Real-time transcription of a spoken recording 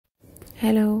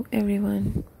Hello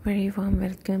everyone, very warm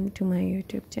welcome to my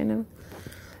YouTube channel.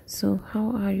 So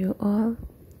how are you all?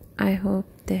 I hope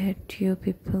that you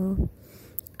people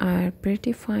are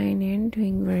pretty fine and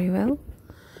doing very well.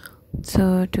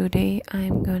 So today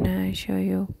I'm gonna show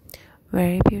you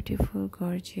very beautiful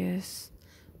gorgeous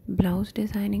blouse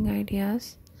designing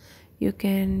ideas. You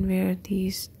can wear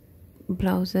these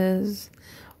blouses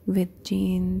with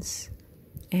jeans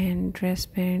and dress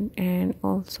pant, and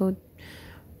also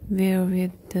wear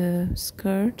with the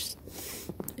skirts,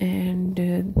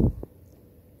 and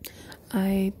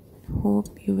I hope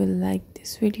you will like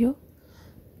this video,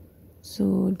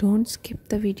 so don't skip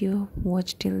the video,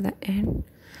 watch till the end.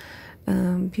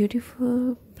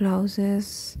 Beautiful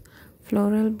blouses,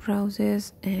 floral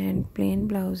blouses and plain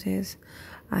blouses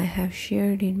I have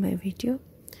shared in my video,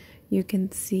 you can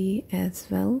see as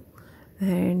well.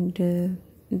 And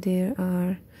there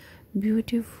are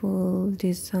beautiful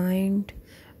designed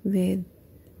with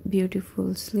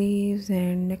beautiful sleeves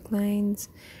and necklines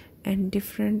and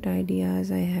different ideas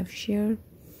I have shared.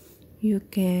 You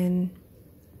can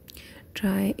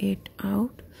try it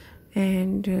out,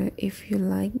 and if you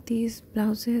like these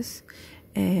blouses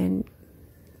and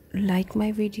like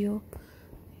my video,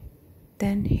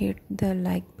 then hit the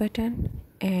like button.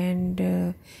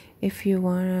 And if you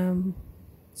want to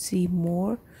see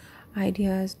more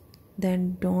ideas,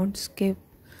 then don't skip,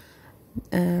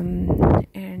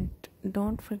 and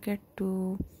don't forget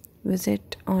to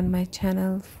visit on my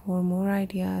channel for more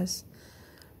ideas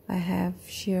I have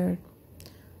shared.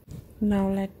 Now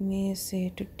let me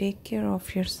say to take care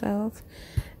of yourself,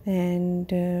 and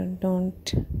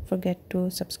don't forget to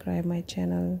subscribe my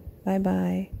channel. Bye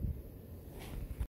bye.